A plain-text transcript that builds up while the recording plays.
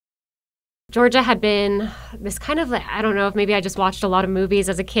Georgia had been this kind of like, I don't know if maybe I just watched a lot of movies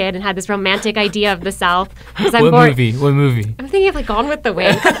as a kid and had this romantic idea of the South. What movie? What movie? I'm thinking of like Gone with the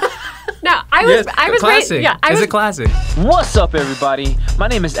Wind. No, I was classic. It's a classic. What's up, everybody? My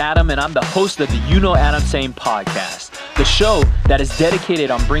name is Adam, and I'm the host of the UKnowAdamTsang podcast, the show that is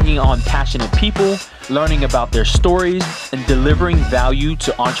dedicated on bringing on passionate people, learning about their stories, and delivering value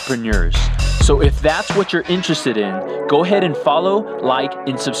to entrepreneurs. So if that's what you're interested in, go ahead and follow, like,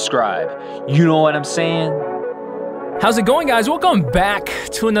 and subscribe. You know what I'm saying? How's it going, guys? Welcome back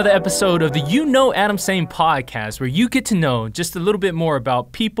to another episode of the UKnowAdamTsang podcast, where you get to know just a little bit more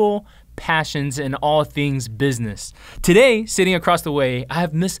about people, passions, and all things business. Today, sitting across the way, I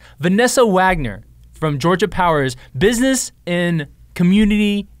have Miss Vanessa Wagner from Georgia Power's Business and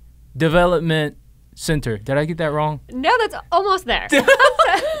Community Development Center. Did I get that wrong? No, that's almost there.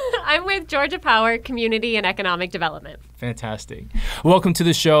 I'm with Georgia Power Community and Economic Development. Fantastic. Welcome to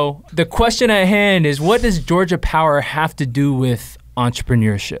the show. The question at hand is, what does Georgia Power have to do with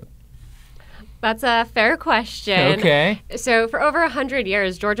entrepreneurship? That's a fair question. Okay. So for over 100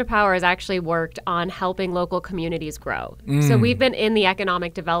 years, Georgia Power has actually worked on helping local communities grow. So we've been in the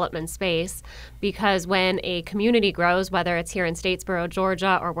economic development space because when a community grows, whether it's here in Statesboro,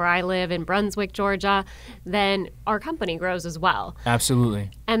 Georgia, or where I live in Brunswick, Georgia, then our company grows as well. Absolutely.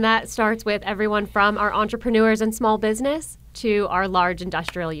 And that starts with everyone from our entrepreneurs and small business to our large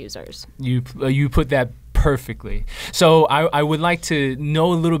industrial users. You put that perfectly. So I would like to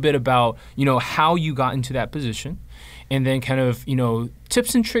know a little bit about, how you got into that position, and then kind of,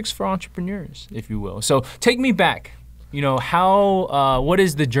 tips and tricks for entrepreneurs, if you will. So take me back, what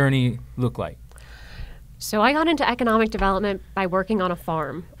does the journey look like? So I got into economic development by working on a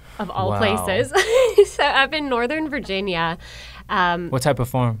farm, of all Wow. places. So up in Northern Virginia. What type of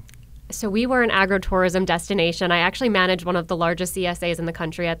farm? So we were an agritourism destination. I actually managed one of the largest CSAs in the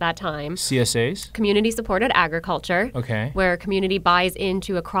country at that time. CSAs? Community-supported agriculture. Okay. Where a community buys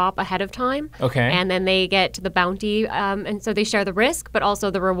into a crop ahead of time. Okay. And then they get the bounty, and so they share the risk, but also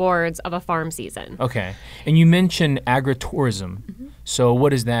the rewards of a farm season. Okay. And you mentioned agritourism. Mm-hmm. So what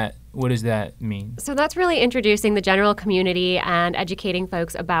does that mean? So that's really introducing the general community and educating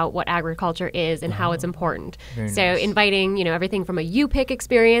folks about what agriculture is and how it's important. So nice. inviting, everything from a you-pick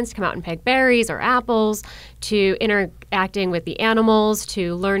experience to come out and pick berries or apples, to interacting with the animals,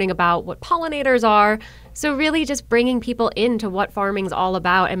 to learning about what pollinators are. So really just bringing people into what farming's all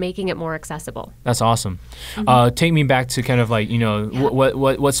about and making it more accessible. That's awesome. Take me back to kind of like,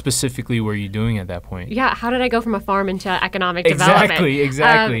 what specifically were you doing at that point? Yeah, how did I go from a farm into economic development?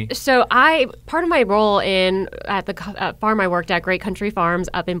 Exactly. So part of my role at the farm I worked at, Great Country Farms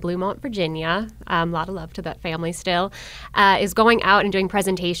up in Bluemont, Virginia, a lot of love to that family still, is going out and doing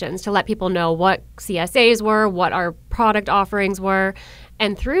presentations to let people know what CSAs were, what our product offerings were.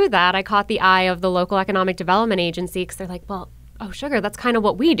 And through that, I caught the eye of the local economic development agency because they're like, well, oh, sugar, that's kind of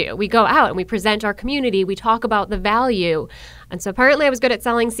what we do. We go out and we present our community. We talk about the value. And so apparently I was good at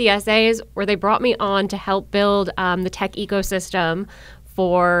selling CSAs, where they brought me on to help build the tech ecosystem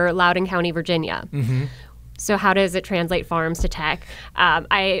for Loudoun County, Virginia. Mm-hmm. So how does it translate farms to tech?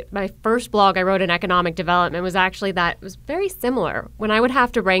 My first blog I wrote in economic development was actually that it was very similar. When I would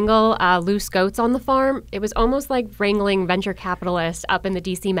have to wrangle loose goats on the farm, it was almost like wrangling venture capitalists up in the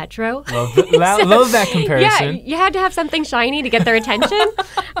DC Metro. Love that comparison. Yeah, you had to have something shiny to get their attention.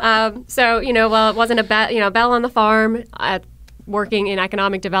 It wasn't a bell on the farm. Working in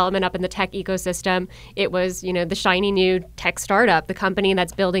economic development up in the tech ecosystem, it was, the shiny new tech startup, the company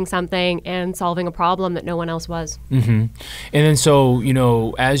that's building something and solving a problem that no one else was. Mm-hmm. And then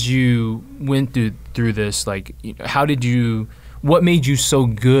so, as you went through this, like, what made you so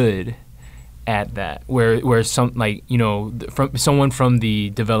good at that? Where some, like, from someone from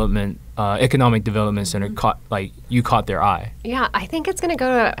the economic development center caught their eye. Yeah, I think it's going to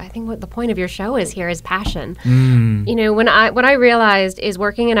go to, what the point of your show is here is passion. What I realized is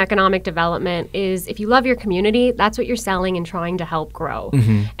working in economic development is if you love your community, that's what you're selling and trying to help grow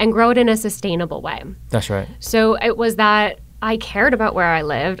and grow it in a sustainable way. That's right. So it was that I cared about where I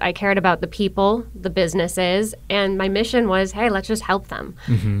lived. I cared about the people, the businesses, and my mission was, hey, let's just help them.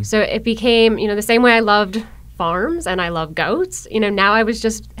 So it became, the same way I loved farms and I love goats, now I was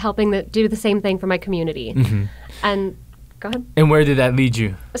just helping do the same thing for my community. And go ahead. And where did that lead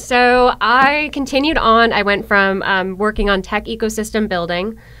you? So I continued on. I went from working on tech ecosystem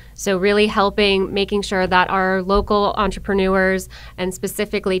building, so really making sure that our local entrepreneurs and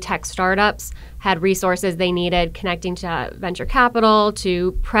specifically tech startups had resources they needed, connecting to venture capital,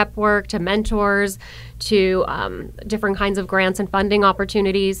 to prep work, to mentors, to different kinds of grants and funding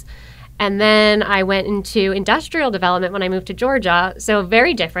opportunities. And then I went into industrial development when I moved to Georgia, so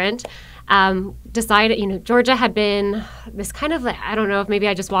very different. decided, Georgia had been this kind of, I don't know if maybe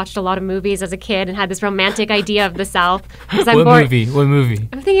I just watched a lot of movies as a kid and had this romantic idea of the South. What movie?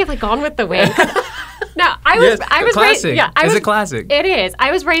 I'm thinking of like Gone with the Wind. No, I was classic. raised. Yeah, it's a classic. It is.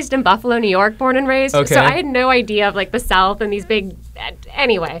 I was raised in Buffalo, New York, born and raised. Okay. So I had no idea of like the South and these big.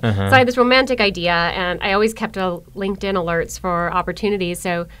 Anyway, so I had this romantic idea, and I always kept a LinkedIn alerts for opportunities.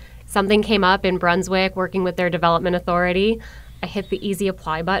 So something came up in Brunswick, working with their development authority. I hit the easy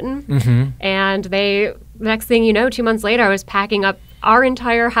apply button, and next thing you know, 2 months later, I was packing up our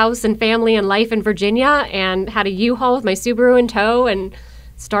entire house and family and life in Virginia, and had a U-Haul with my Subaru in tow, and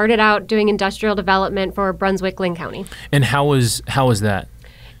started out doing industrial development for Brunswick, Lynn County. And how was that?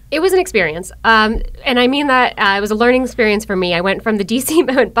 It was an experience, and I mean that it was a learning experience for me. I went from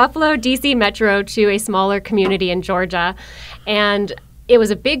the Buffalo, DC metro to a smaller community in Georgia, and it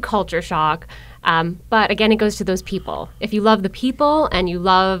was a big culture shock. But again, it goes to those people. If you love the people and you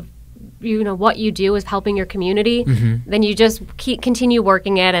love, what you do is helping your community, then you just continue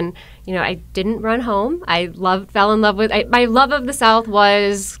working it. And, I didn't run home. Fell in love with, my love of the South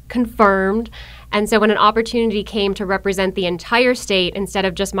was confirmed. And so when an opportunity came to represent the entire state instead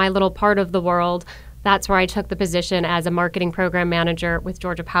of just my little part of the world, that's where I took the position as a marketing program manager with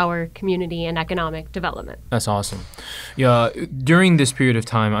Georgia Power Community and Economic Development. That's awesome. Yeah, during this period of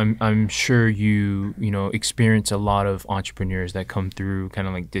time, I'm sure you experience a lot of entrepreneurs that come through, kind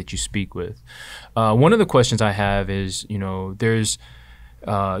of like that you speak with. One of the questions I have is, there's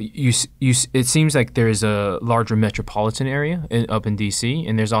it seems like there's a larger metropolitan area up in DC,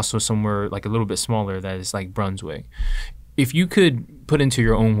 and there's also somewhere like a little bit smaller that is like Brunswick. If you could put into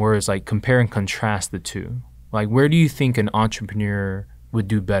your own words, like compare and contrast the two, like where do you think an entrepreneur would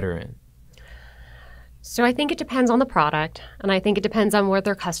do better in? So I think it depends on the product, and I think it depends on where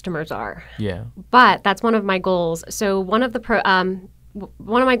their customers are. Yeah. But that's one of my goals. So one of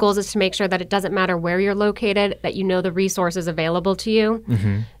my goals is to make sure that it doesn't matter where you're located, that you know the resources available to you.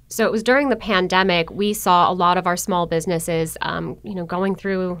 So it was during the pandemic, we saw a lot of our small businesses, going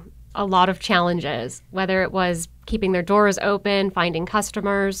through a lot of challenges, whether it was keeping their doors open, finding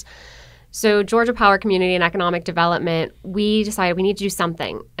customers. So Georgia Power Community and Economic Development, we decided we need to do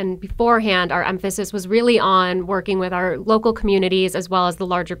something. And beforehand, our emphasis was really on working with our local communities as well as the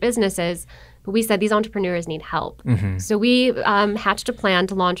larger businesses. But we said these entrepreneurs need help. So we hatched a plan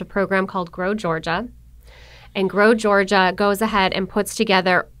to launch a program called Grow Georgia. And Grow Georgia goes ahead and puts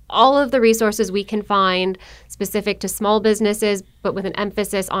together all of the resources we can find specific to small businesses, but with an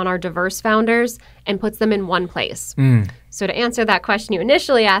emphasis on our diverse founders, and puts them in one place. So to answer that question you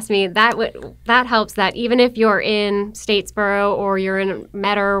initially asked me, that helps that even if you're in Statesboro or you're in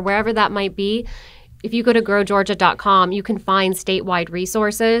Meta or wherever that might be, if you go to growgeorgia.com, you can find statewide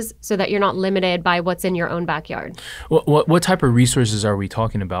resources so that you're not limited by what's in your own backyard. What type of resources are we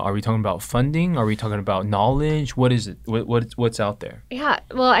talking about? Are we talking about funding? Are we talking about knowledge? What is it? What's out there? Yeah,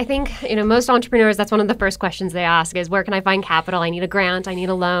 well, I think most entrepreneurs, that's one of the first questions they ask is, where can I find capital? I need a grant. I need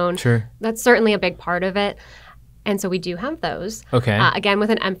a loan. Sure. That's certainly a big part of it. And so we do have those. Okay. Again,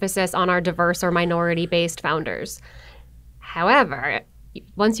 with an emphasis on our diverse or minority-based founders. However,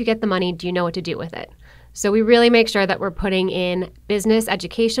 once you get the money, do you know what to do with it? So we really make sure that we're putting in business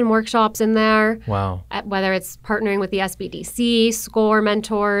education workshops in there. Wow. Whether it's partnering with the SBDC, SCORE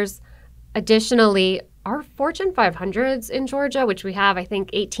mentors. Additionally, our Fortune 500s in Georgia, which we have, I think,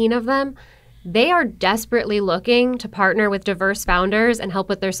 18 of them, they are desperately looking to partner with diverse founders and help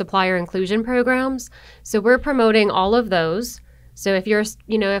with their supplier inclusion programs. So we're promoting all of those. So if you're,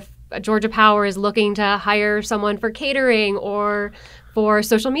 if Georgia Power is looking to hire someone for catering or for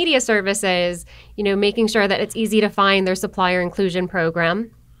social media services, making sure that it's easy to find their supplier inclusion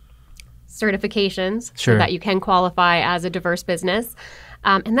program, certifications, sure, so that you can qualify as a diverse business,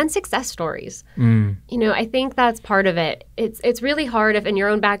 and then success stories. I think that's part of it. It's really hard if in your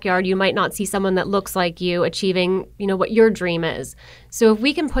own backyard you might not see someone that looks like you achieving, what your dream is. So if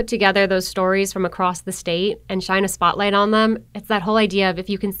we can put together those stories from across the state and shine a spotlight on them, it's that whole idea of if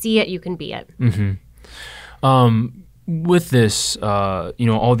you can see it, you can be it. With this,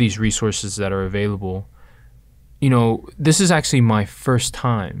 all these resources that are available, this is actually my first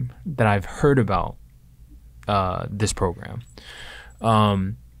time that I've heard about this program.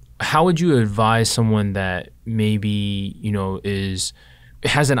 How would you advise someone that maybe,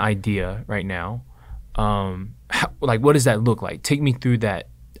 has an idea right now? What does that look like? Take me through that,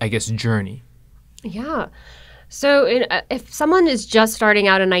 I guess, journey. Yeah. So if someone is just starting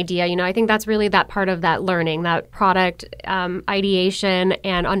out an idea, I think that's really that part of that learning, that product ideation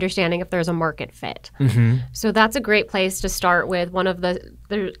and understanding if there's a market fit. Mm-hmm. So that's a great place to start with. One of the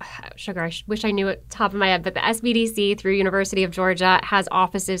sugar, I wish I knew it top of my head, but the SBDC through University of Georgia has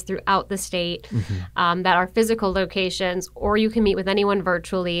offices throughout the state that are physical locations, or you can meet with anyone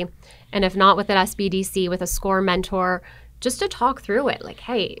virtually. And if not with an SBDC, with a SCORE mentor, just to talk through it. Like,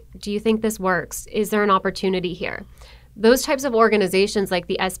 hey, do you think this works? Is there an opportunity here? Those types of organizations like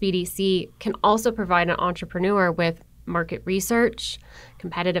the SBDC can also provide an entrepreneur with market research,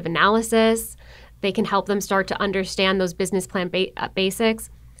 competitive analysis. They can help them start to understand those business plan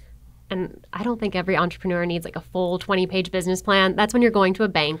basics. And I don't think every entrepreneur needs like a full 20-page business plan. That's when you're going to a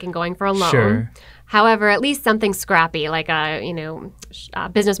bank and going for a loan. Sure. However, at least something scrappy like a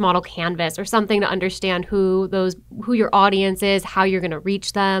business model canvas or something to understand who your audience is, how you're going to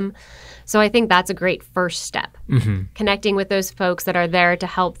reach them. So I think that's a great first step. Mm-hmm. Connecting with those folks that are there to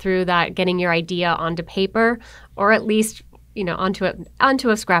help through that, getting your idea onto paper, or at least onto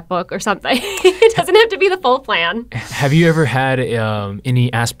a scrapbook or something. It doesn't have to be the full plan. Have you ever had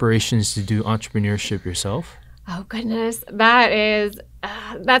any aspirations to do entrepreneurship yourself? Oh goodness,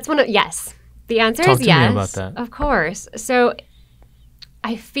 that's one of yes. The answer Talk is to yes. me about that. Of course. So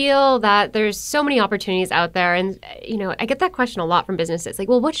I feel that there's so many opportunities out there, and I get that question a lot from businesses. Like,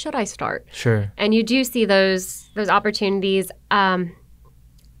 well, what should I start? Sure. And you do see those opportunities. At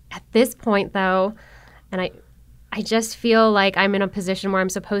this point, though, and I just feel like I'm in a position where I'm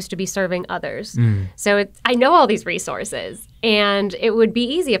supposed to be serving others. So I know all these resources, and it would be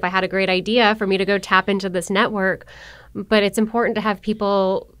easy if I had a great idea for me to go tap into this network. But it's important to have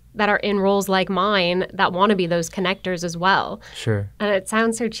people that are in roles like mine that want to be those connectors as well. Sure. And it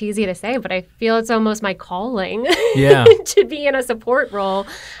sounds so cheesy to say, but I feel it's almost my calling Yeah. to be in a support role,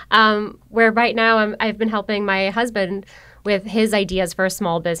 where right now I've been helping my husband with his ideas for a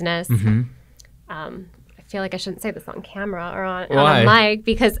small business. Mm-hmm. I feel like I shouldn't say this on camera or on Why? a mic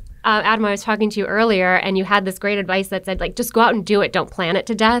because, Adam, I was talking to you earlier and you had this great advice that said, like, just go out and do it. Don't plan it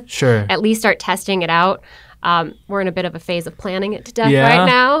to death. Sure. At least start testing it out. We're in a bit of a phase of planning it to death Yeah. right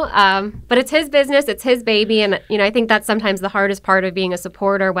now. But it's his business. It's his baby. And, I think that's sometimes the hardest part of being a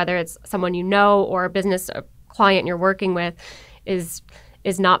supporter, whether it's someone you know or a business a client you're working with, is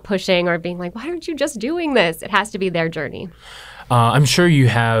not pushing or being like, why aren't you just doing this? It has to be their journey. I'm sure you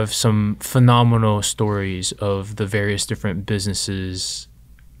have some phenomenal stories of the various different businesses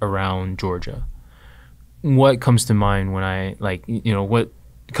around Georgia. What comes to mind when what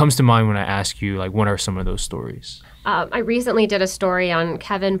comes to mind when I ask you, like, what are some of those stories? I recently did a story on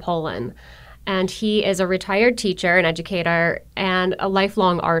Kevin Poland, and he is a retired teacher, an educator, and a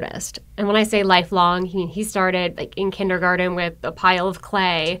lifelong artist. And when I say lifelong, he started like in kindergarten with a pile of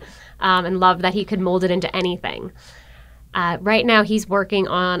clay and loved that he could mold it into anything. Right now, he's working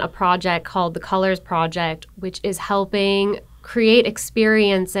on a project called the Colors Project, which is helping create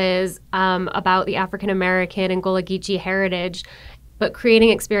experiences about the African American and Gullah Geechee heritage, but creating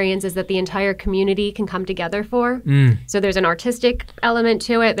experiences that the entire community can come together for. So there's an artistic element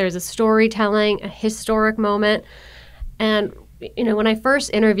to it. There's a storytelling, a historic moment. And, when I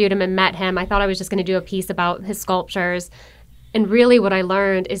first interviewed him and met him, I thought I was just going to do a piece about his sculptures. And really what I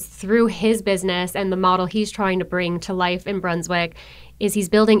learned is through his business and the model he's trying to bring to life in Brunswick is he's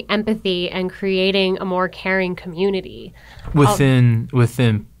building empathy and creating a more caring community. Within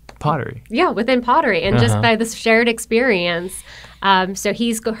pottery. Yeah, within pottery and just by this shared experience. So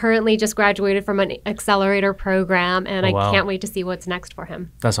he's currently just graduated from an accelerator program, and I can't wait to see what's next for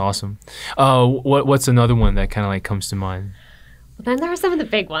him. That's awesome. What's another one that kind of like comes to mind? Then there are some of the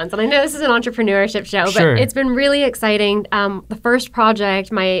big ones, and I know this is an entrepreneurship show, but Sure. It's been really exciting. The first project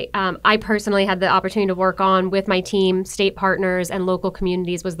I personally had the opportunity to work on with my team, state partners, and local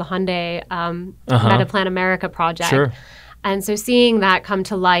communities was the Hyundai Metaplan America project. Sure. And so seeing that come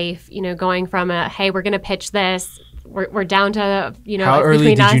to life, going from hey, we're going to pitch this, we're down to, How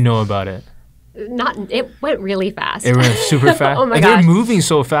early did you know about it? It went really fast. It went super fast. Oh my and gosh. They're moving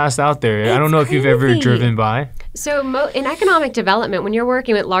so fast out there. I don't know if you've ever crazy. driven by. So in economic development, when you're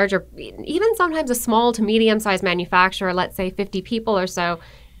working with larger, even sometimes a small to medium-sized manufacturer, let's say 50 people or so,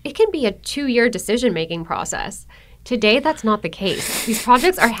 it can be a 2-year decision-making process. Today, that's not the case. These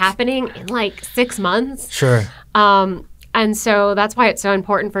projects are happening in like 6 months. Sure. And so that's why it's so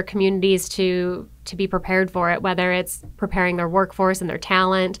important for communities to be prepared for it, whether it's preparing their workforce and their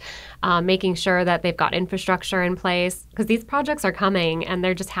talent, making sure that they've got infrastructure in place, because these projects are coming and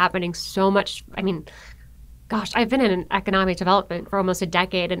they're just happening so much. I mean, gosh, I've been in economic development for almost a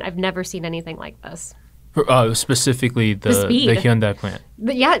decade and I've never seen anything like this. Specifically the speed. Hyundai plant.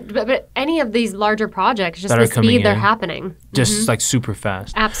 But any of these larger projects, just that the are coming speed they're in, happening. just like super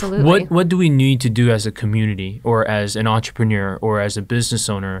fast. Absolutely. What do we need to do as a community or as an entrepreneur or as a business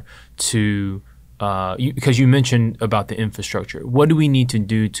owner to because you mentioned about the infrastructure. What do we need to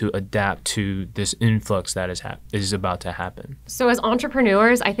do to adapt to this influx that is about to happen? So as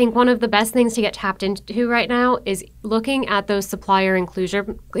entrepreneurs, I think one of the best things to get tapped into right now is looking at those supplier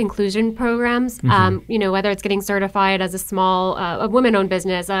inclusion programs. Whether it's getting certified as a women-owned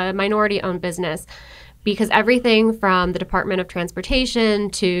business, a minority-owned business. Because everything from the Department of Transportation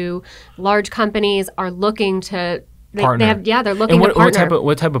to large companies are looking to partner. They're looking to partner.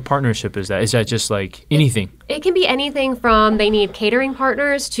 What type of partnership is that? Is that just like anything? It can be anything from they need catering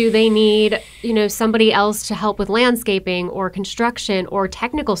partners to they need, somebody else to help with landscaping or construction or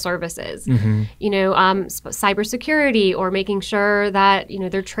technical services. Cybersecurity or making sure that,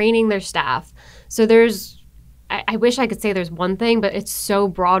 they're training their staff. So I wish I could say there's one thing, but it's so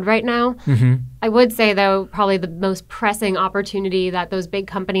broad right now. I would say, though, probably the most pressing opportunity that those big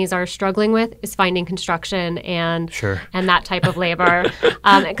companies are struggling with is finding construction and that type of labor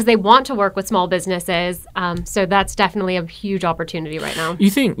because they want to work with small businesses. So that's definitely a huge opportunity right now.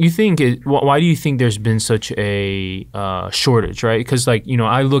 Why do you think there's been such a shortage, right? Because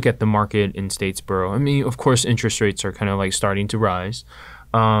I look at the market in Statesboro. I mean, of course, interest rates are kind of like starting to rise.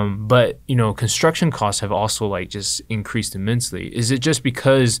 But construction costs have also just increased immensely. Is it just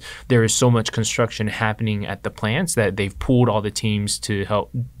because there is so much construction happening at the plants that they've pulled all the teams to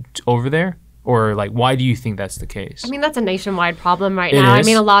help over there? Or why do you think that's the case? I mean, that's a nationwide problem right now. I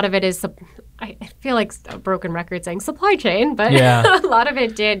mean, a lot of it is, I feel like a broken record saying supply chain, but a lot of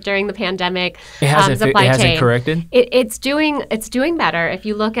it did during the pandemic. It hasn't corrected? It's doing better. If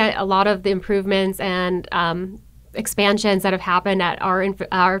you look at a lot of the improvements and expansions that have happened at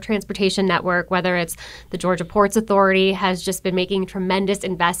our transportation network, whether it's the Georgia Ports Authority has just been making tremendous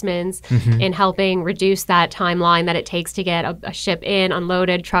investments in helping reduce that timeline that it takes to get a ship in,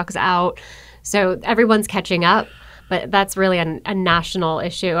 unloaded, trucks out. So everyone's catching up. But that's really a national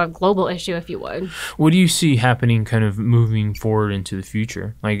issue, a global issue, if you would. What do you see happening kind of moving forward into the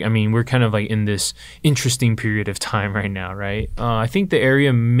future? We're kind of in this interesting period of time right now, right? I think the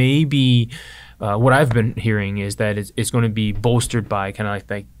area may be what I've been hearing is that it's going to be bolstered by kind of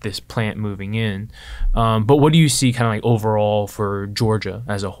like this plant moving in. But what do you see kind of overall for Georgia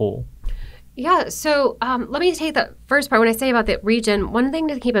as a whole? Yeah, so let me take the first part. When I say about the region, one thing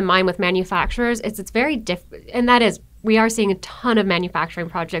to keep in mind with manufacturers is it's very different, and that is we are seeing a ton of manufacturing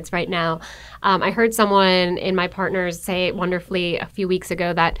projects right now. I heard someone in my partners say it wonderfully a few weeks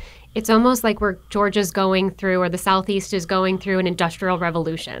ago that it's almost like where Georgia's going through or the Southeast is going through an industrial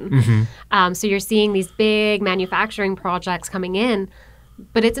revolution. So you're seeing these big manufacturing projects coming in,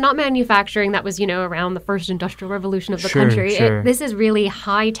 but it's not manufacturing that was, around the first industrial revolution of the country. This is really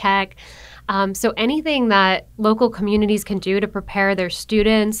high tech. So anything that local communities can do to prepare their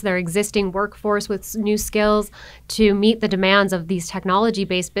students, their existing workforce with new skills to meet the demands of these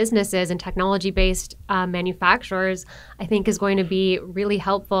technology-based businesses and technology-based manufacturers, I think is going to be really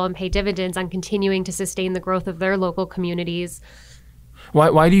helpful and pay dividends on continuing to sustain the growth of their local communities.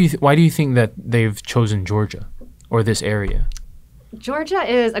 Why do you think that they've chosen Georgia or this area? Georgia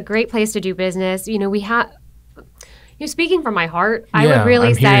is a great place to do business. We have. Speaking from my heart, I would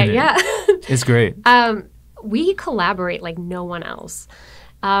really say, it's great. We collaborate like no one else.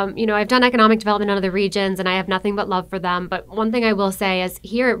 I've done economic development in other regions, and I have nothing but love for them. But one thing I will say is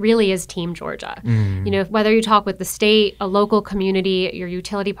here it really is Team Georgia. Whether you talk with the state, a local community, your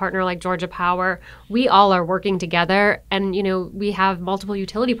utility partner like Georgia Power, we all are working together. And, we have multiple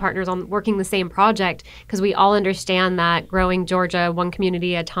utility partners on working the same project because we all understand that growing Georgia one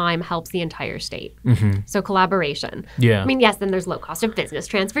community at a time helps the entire state. So collaboration. Yeah. I mean, yes, then there's low cost of business,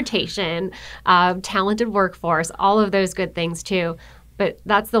 transportation, talented workforce, all of those good things too. But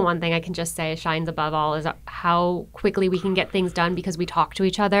that's the one thing I can just say shines above all is how quickly we can get things done because we talk to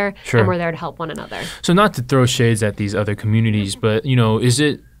each other and we're there to help one another. So not to throw shades at these other communities, but is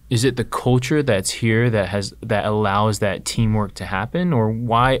it the culture that's here that allows that teamwork to happen, or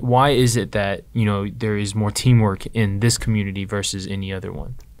why is it that there is more teamwork in this community versus any other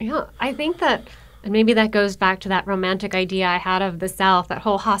one? Yeah, I think that. And maybe that goes back to that romantic idea I had of the South, that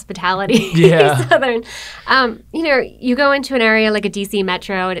whole hospitality. Yeah. Southern. You go into an area like a DC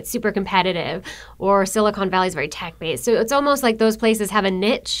metro and it's super competitive, or Silicon Valley is very tech-based. So it's almost like those places have a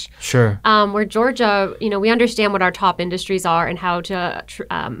niche. Sure. Where Georgia, we understand what our top industries are and how to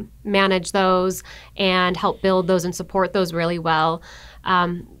manage those and help build those and support those really well.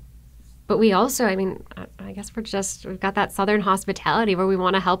 But we also, I guess we've got that Southern hospitality where we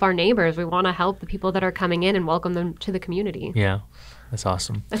want to help our neighbors. We want to help the people that are coming in and welcome them to the community. Yeah. That's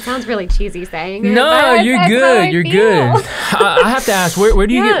awesome. It sounds really cheesy saying it. No, you're good. You're good. I have to ask, where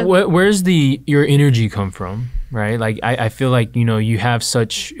do you Yeah. where's your energy come from, right? Like, I feel like, you have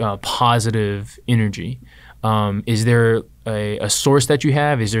such positive energy. Is there a source that you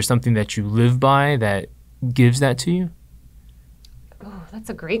have? Is there something that you live by that gives that to you? Oh, that's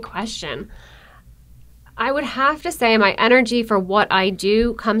a great question. I would have to say my energy for what I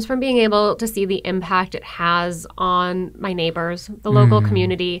do comes from being able to see the impact it has on my neighbors, the local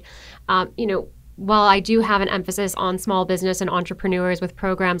community. While I do have an emphasis on small business and entrepreneurs with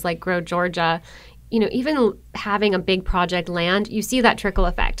programs like Grow Georgia, even having a big project land, you see that trickle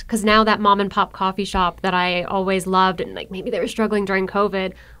effect. Because now that mom and pop coffee shop that I always loved, and like maybe they were struggling during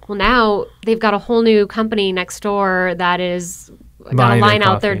COVID, well, now they've got a whole new company next door that is got a line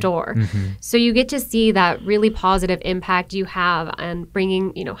out their door. So you get to see that really positive impact you have and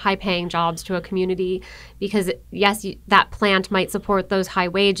bringing, high-paying jobs to a community. Because yes, that plant might support those high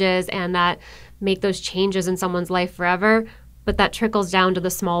wages and that make those changes in someone's life forever. But that trickles down to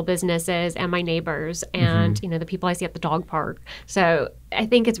the small businesses and my neighbors and, the people I see at the dog park. So I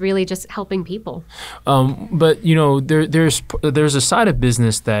think it's really just helping people. But, there's a side of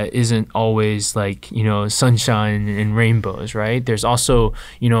business that isn't always like, sunshine and rainbows, right? There's also,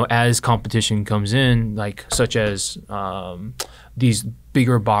 as competition comes in, like such as these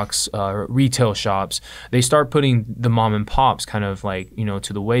bigger box retail shops, they start putting the mom and pops kind of like,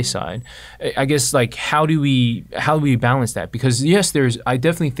 to the wayside. I guess, like, how do we balance that? Because yes, I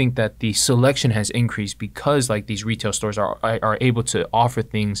definitely think that the selection has increased because like these retail stores are able to offer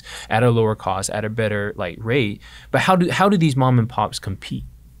things at a lower cost, at a better like rate. But how do these mom and pops compete?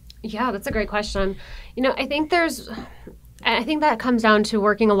 Yeah, that's a great question. I think that comes down to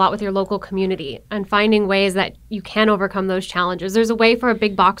working a lot with your local community and finding ways that you can overcome those challenges. There's a way for a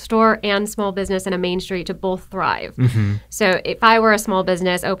big box store and small business in a main street to both thrive. So if I were a small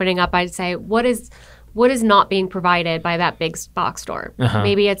business opening up, I'd say, what is not being provided by that big box store?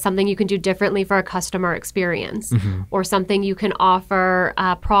 Maybe it's something you can do differently for a customer experience or something you can offer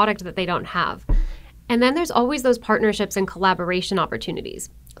a product that they don't have. And then there's always those partnerships and collaboration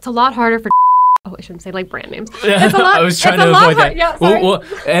opportunities. It's a lot harder for I shouldn't say like brand names. I was trying to avoid that. Yeah, we'll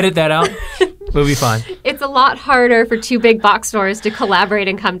edit that out. We'll be fine. It's a lot harder for two big box stores to collaborate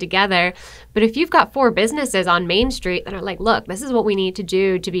and come together. But if you've got 4 businesses on Main Street that are like, look, this is what we need to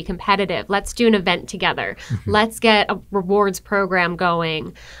do to be competitive. Let's do an event together. Let's get a rewards program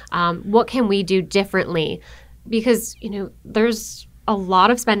going. What can we do differently? Because, there's a lot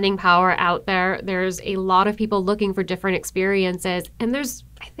of spending power out there. There's a lot of people looking for different experiences. And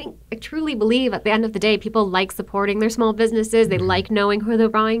I truly believe at the end of the day, people like supporting their small businesses. They like knowing who they're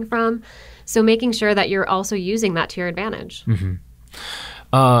buying from. So making sure that you're also using that to your advantage.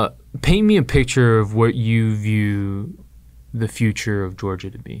 Paint me a picture of what you view the future of Georgia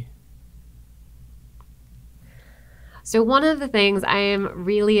to be. So one of the things I am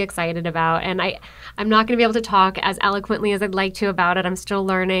really excited about, and I'm not going to be able to talk as eloquently as I'd like to about it. I'm still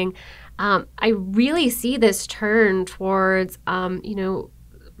learning. I really see this turn towards,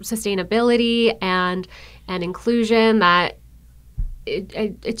 sustainability and inclusion that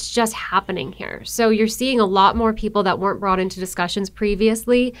it's just happening here. So you're seeing a lot more people that weren't brought into discussions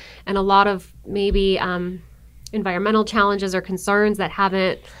previously, and a lot of maybe environmental challenges or concerns that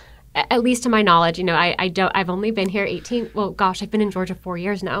haven't. At least to my knowledge, I've only been here 18. Well, gosh, I've been in Georgia 4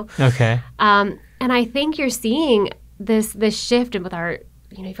 years now. Okay. And I think you're seeing this shift with our,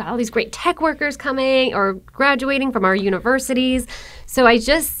 you've got all these great tech workers coming or graduating from our universities. So I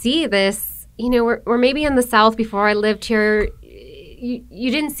just see this, we're maybe in the South before I lived here. You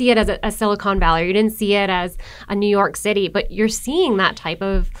didn't see it as a Silicon Valley. You didn't see it as a New York City, but you're seeing that type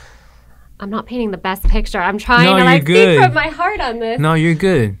of. I'm not painting the best picture. I'm trying to speak from my heart on this. No, you're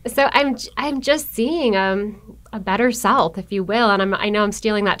good. So I'm just seeing a better South, if you will, and I know I'm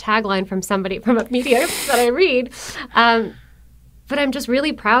stealing that tagline from somebody from a media that I read, but I'm just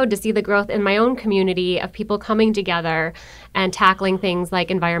really proud to see the growth in my own community of people coming together and tackling things like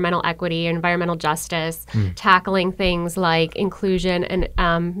environmental equity, environmental justice, tackling things like inclusion,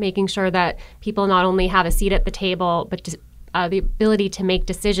 and making sure that people not only have a seat at the table, but the ability to make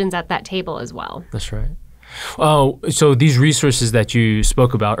decisions at that table as well. That's right. Oh, so these resources that you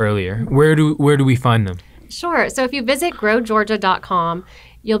spoke about earlier, where do we find them? Sure. So if you visit growgeorgia.com,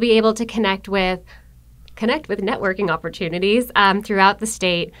 you'll be able to connect with networking opportunities throughout the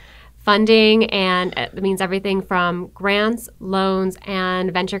state, funding, and it means everything from grants, loans,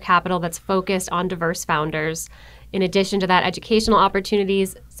 and venture capital that's focused on diverse founders. In addition to that, educational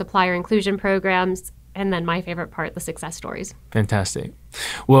opportunities, supplier inclusion programs, and then my favorite part, the success stories. Fantastic.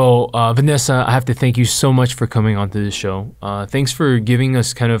 Well, Vanessa, I have to thank you so much for coming onto the show. Thanks for giving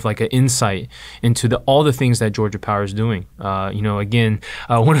us kind of like an insight into all the things that Georgia Power is doing. Again,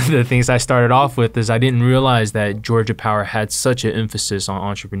 one of the things I started off with is I didn't realize that Georgia Power had such an emphasis on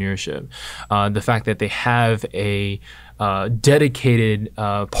entrepreneurship. The fact that they have a dedicated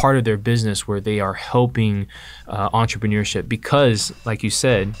part of their business where they are helping entrepreneurship because, like you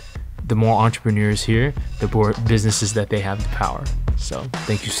said, the more entrepreneurs here, the more businesses that they have the power. So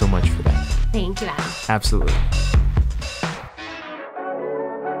thank you so much for that. Thank you, Adam. Absolutely.